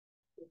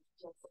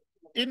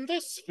In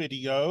this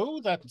video,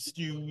 let's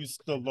use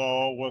the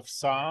law of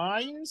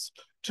sines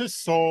to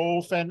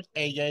solve an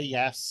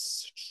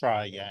AAS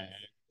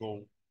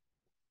triangle.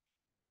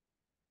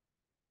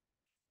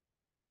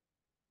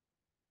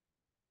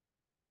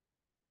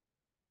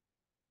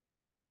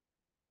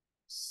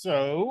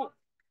 So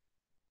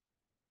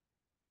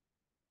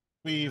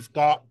we've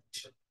got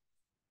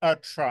a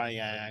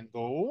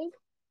triangle.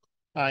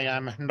 I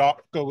am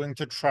not going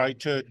to try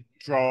to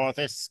draw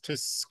this to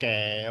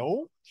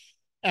scale.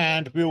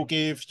 And we'll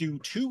give you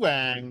two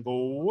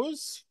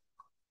angles.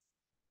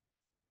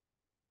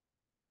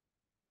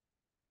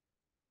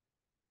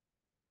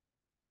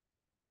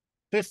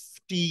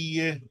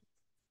 $50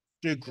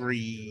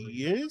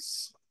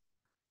 degrees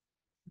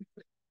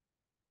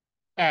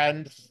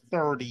and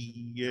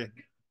 30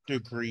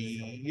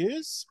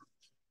 degrees.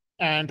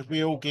 And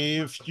we'll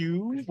give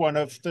you one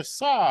of the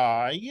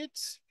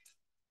sides,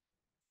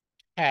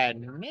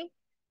 10.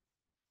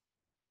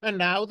 And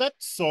now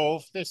let's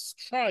solve this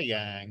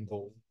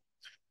triangle.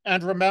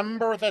 And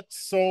remember that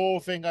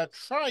solving a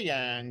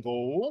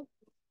triangle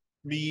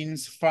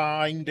means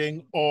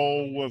finding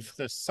all of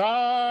the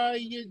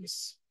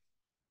sides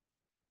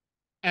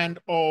and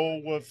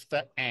all of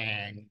the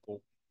angles.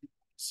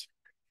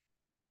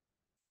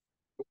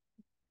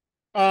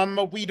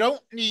 We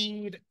don't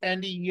need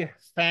any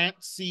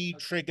fancy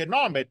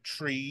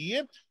trigonometry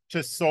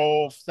to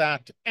solve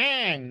that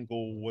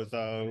angle,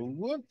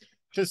 though.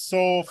 To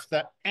solve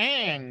the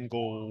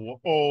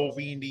angle, all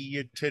we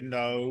need to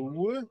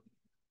know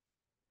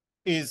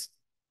is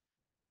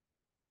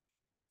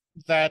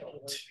that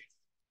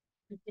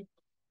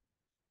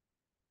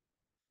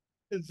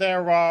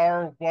there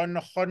are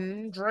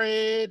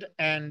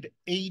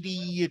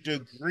 180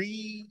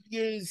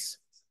 degrees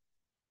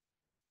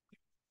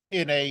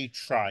in a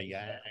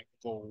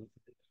triangle.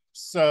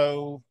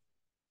 So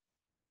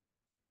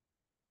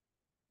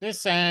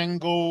this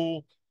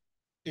angle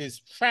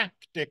is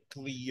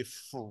practically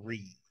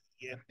free.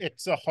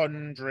 It's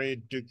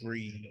 100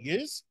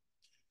 degrees.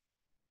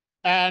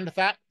 And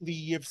that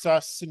leaves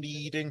us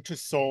needing to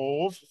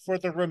solve for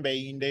the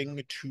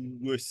remaining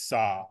two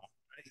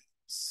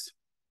sides.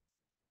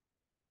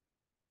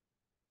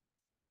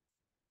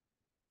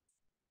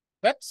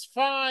 Let's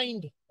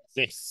find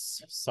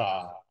this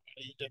side.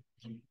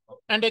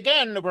 And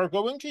again, we're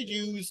going to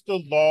use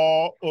the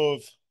law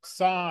of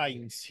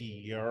sines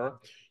here.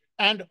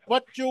 And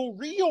what you'll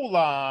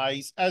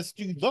realize as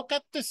you look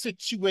at the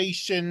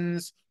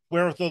situations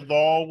where the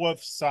law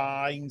of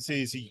sines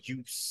is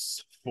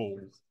useful.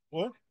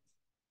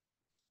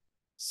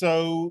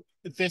 So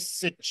this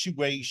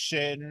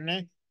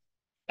situation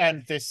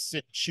and this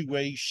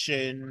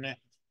situation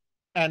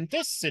and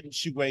this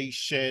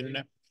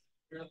situation,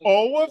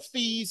 all of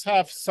these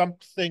have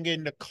something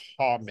in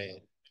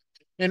common.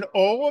 In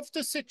all of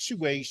the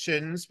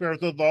situations where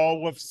the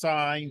law of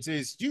sines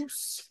is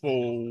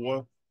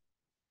useful,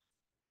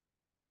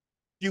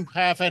 you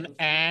have an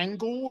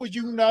angle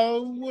you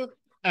know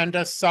and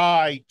a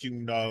side you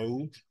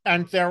know,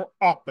 and they're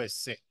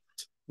opposite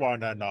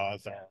one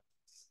another.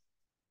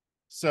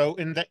 So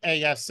in the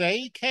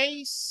ASA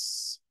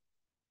case,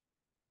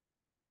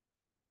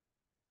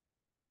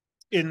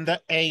 in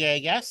the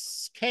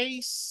AAS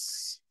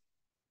case,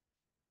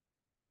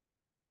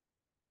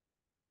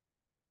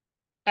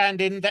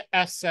 and in the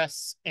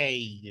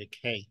SSA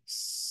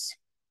case.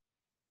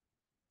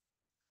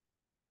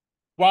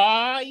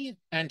 Why?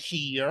 And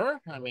here,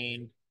 I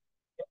mean,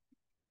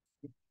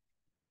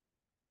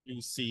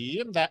 you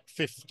see that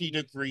 50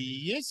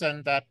 degrees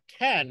and that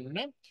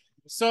 10.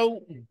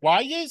 So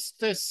why is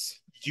this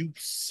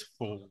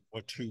useful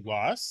to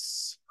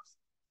us?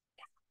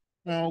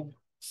 Now,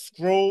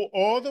 scroll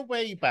all the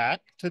way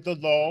back to the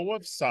law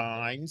of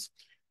sines.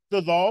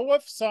 The law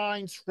of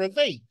sines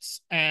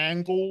relates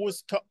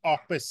angles to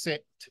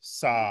opposite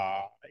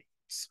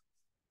sides.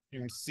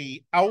 You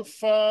see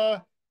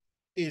alpha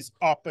is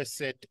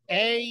opposite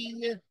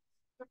A,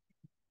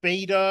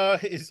 beta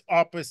is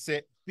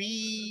opposite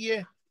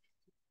B,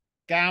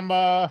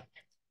 gamma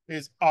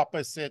is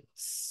opposite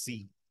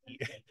C.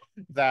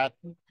 that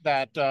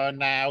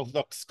now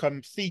looks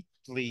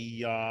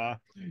completely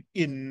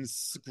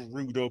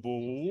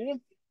inscrutable.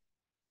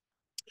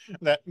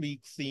 Let me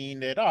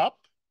clean it up.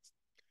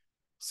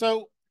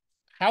 So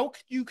how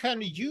you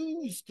can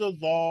use the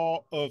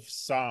law of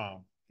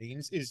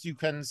sines is you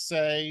can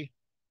say,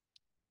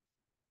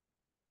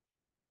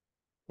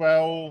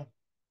 well,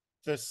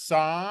 the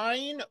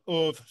sine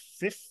of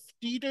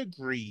 50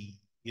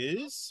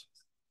 degrees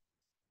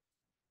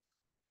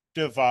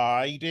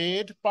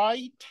divided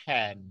by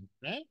 10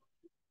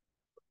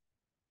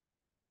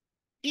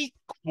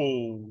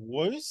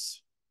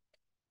 equals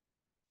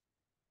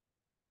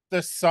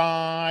the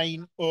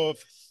sine of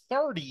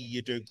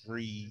 30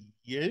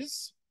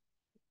 degrees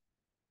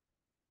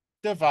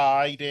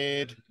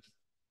divided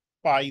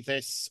by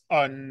this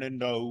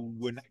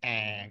unknown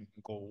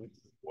angle.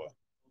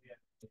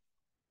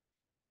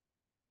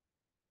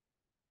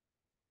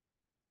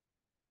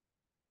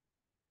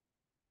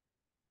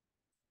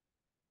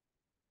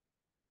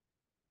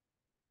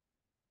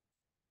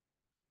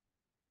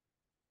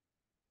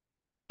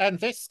 And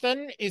this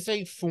then is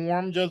a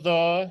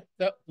formula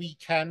that we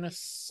can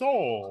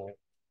solve.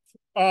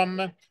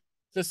 Um,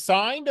 the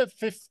sine of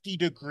 50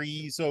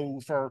 degrees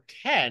over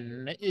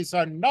 10 is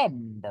a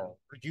number.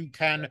 You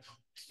can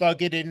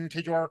plug it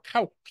into your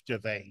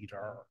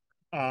calculator.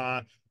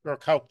 Uh, your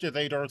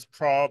calculator is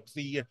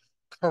probably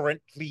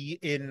currently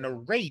in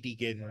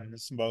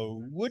radians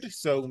mode,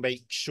 so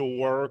make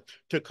sure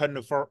to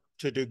convert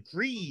to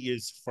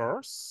degrees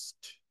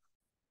first.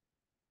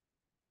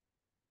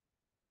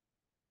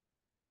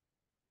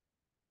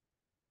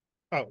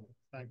 Oh,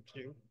 thank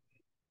you.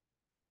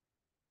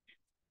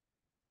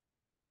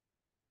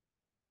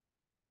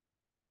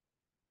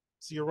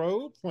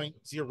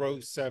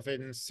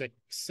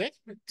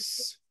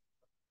 0.0766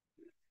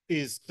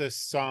 is the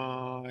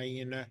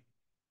sine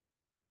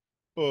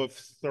of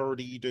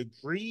 30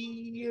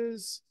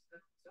 degrees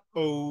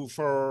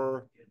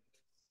over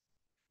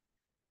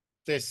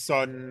this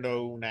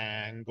unknown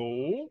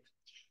angle.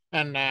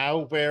 And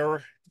now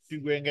we're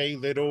doing a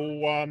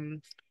little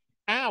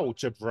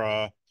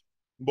algebra.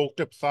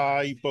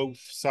 Multiply both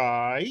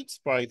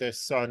sides by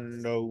this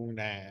unknown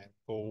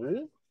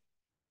angle.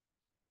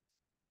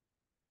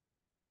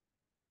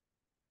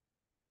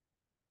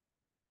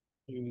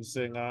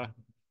 Using a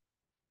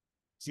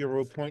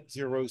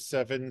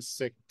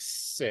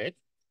 0.0766.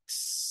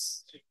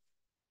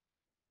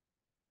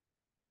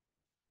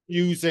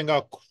 Using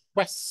a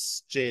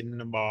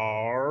question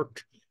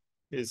mark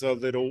is a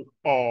little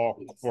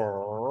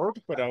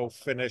awkward, but I'll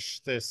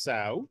finish this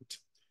out.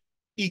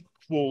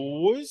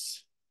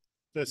 Equals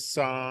the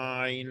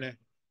sine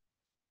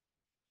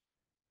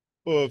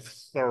of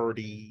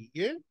 30.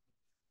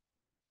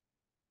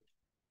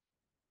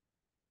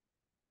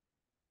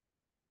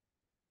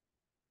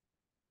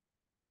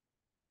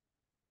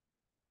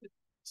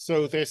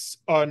 So this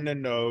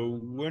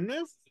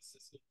unknown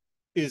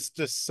is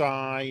the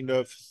sine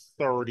of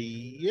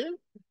 30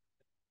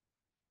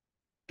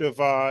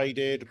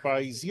 divided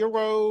by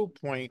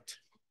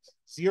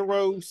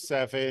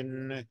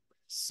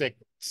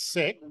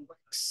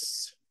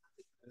 0.0766.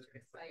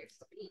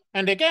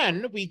 And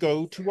again, we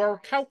go to our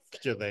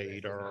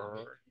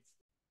calculator.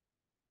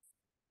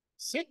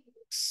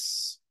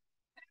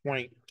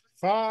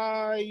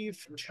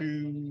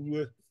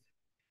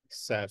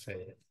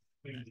 6.527.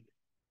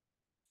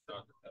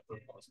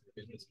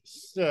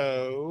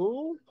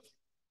 So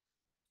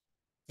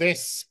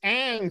this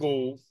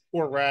angle,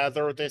 or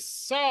rather this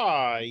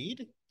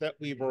side that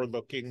we were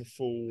looking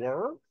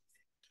for,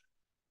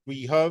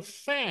 we have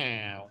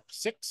found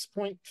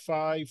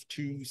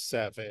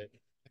 6.527.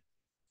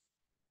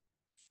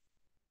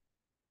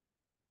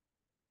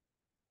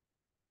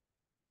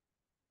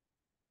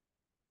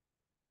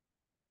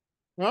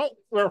 Well,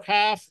 we're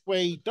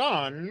halfway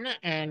done,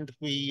 and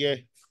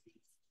we,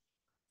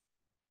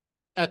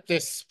 at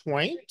this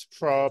point,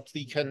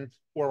 probably can,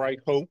 or I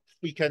hope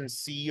we can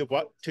see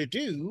what to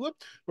do.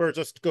 We're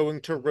just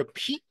going to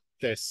repeat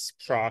this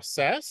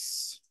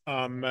process.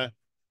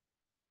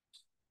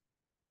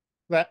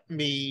 Let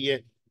me,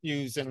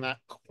 using that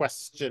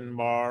question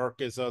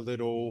mark is a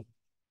little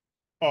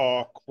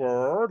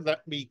awkward.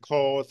 Let me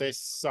call this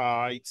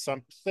side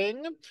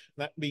something.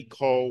 Let me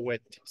call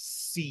it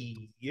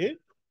C.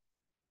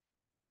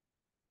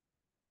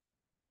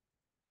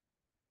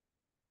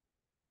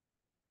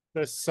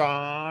 The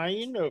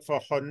sine of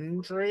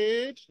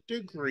 100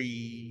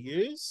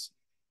 degrees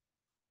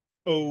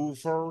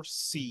over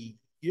C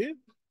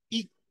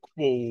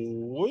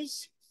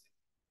equals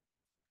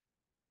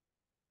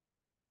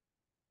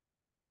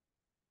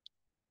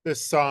the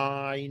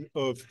sine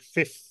of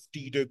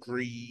 50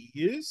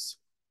 degrees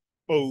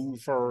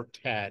over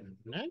 10.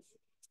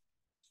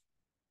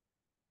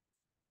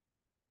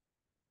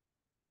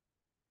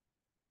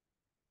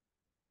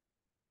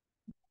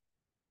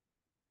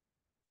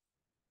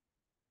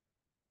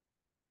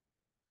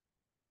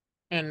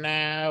 And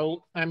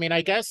now, I mean,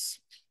 I guess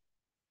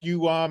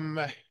you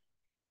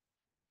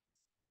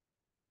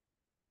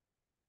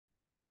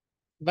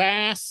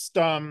last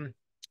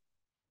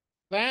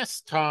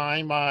last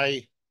time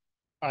I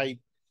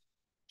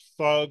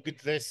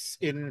plugged this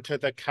into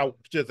the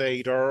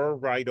calculator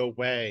right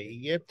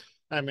away.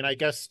 I mean, I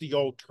guess the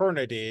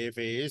alternative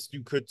is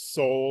you could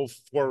solve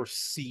for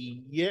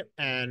C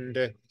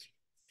and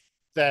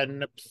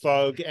then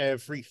plug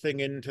everything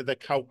into the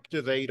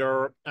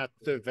calculator at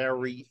the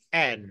very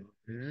end.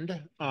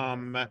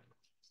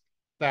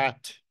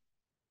 That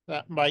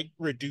that might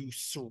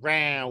reduce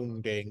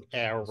rounding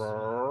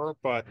error,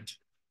 but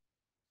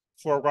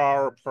for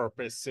our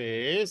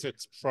purposes,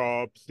 it's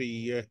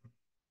probably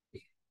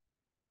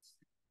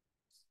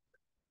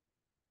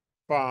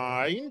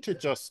fine to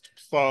just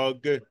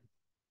plug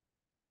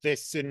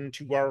this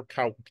into our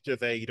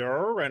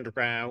calculator and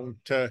round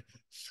to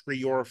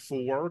 3 or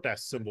 4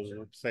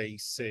 decimal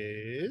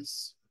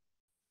places.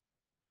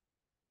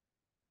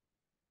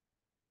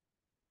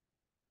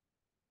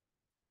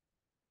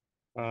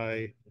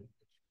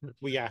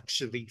 We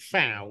actually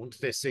found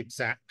this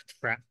exact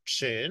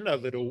fraction a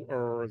little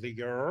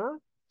earlier.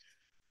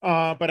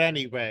 But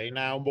anyway,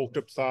 now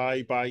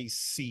multiply by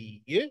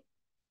C.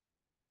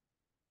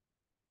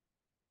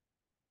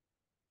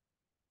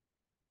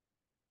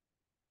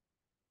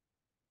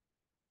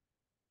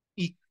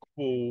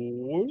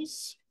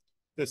 equals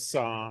the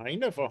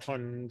sine of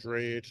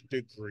 100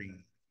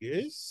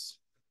 degrees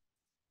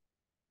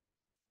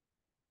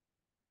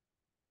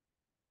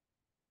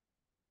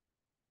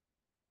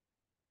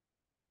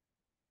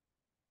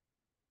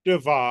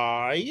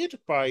divide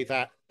by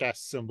that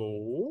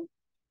decimal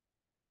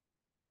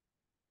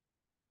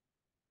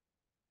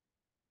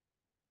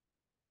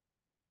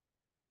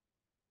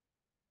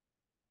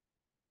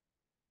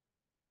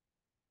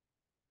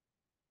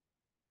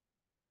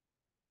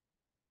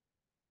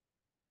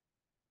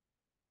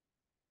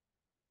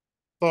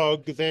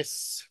plug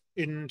this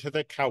into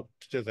the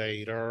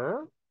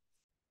calculator.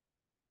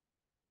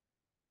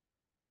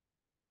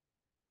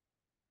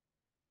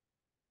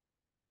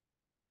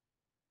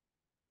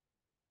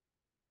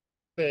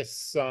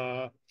 This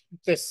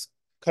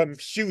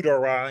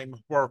computer I'm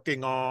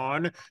working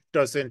on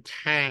doesn't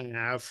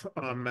have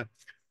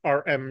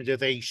our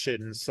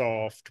emulation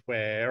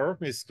software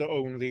is the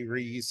only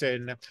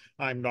reason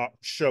I'm not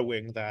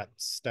showing that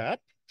step.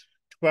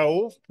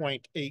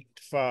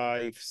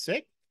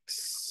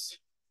 12.856.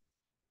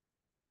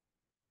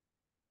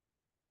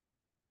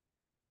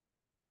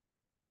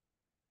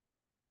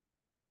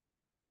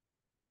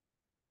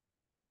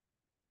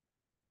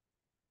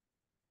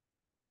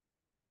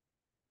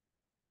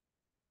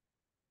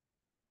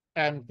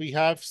 And we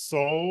have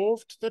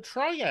solved the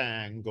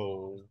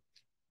triangle.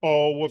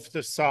 All of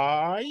the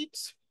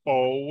sides,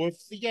 all of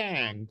the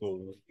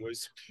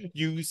angles,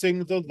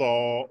 using the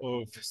law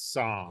of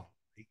sines.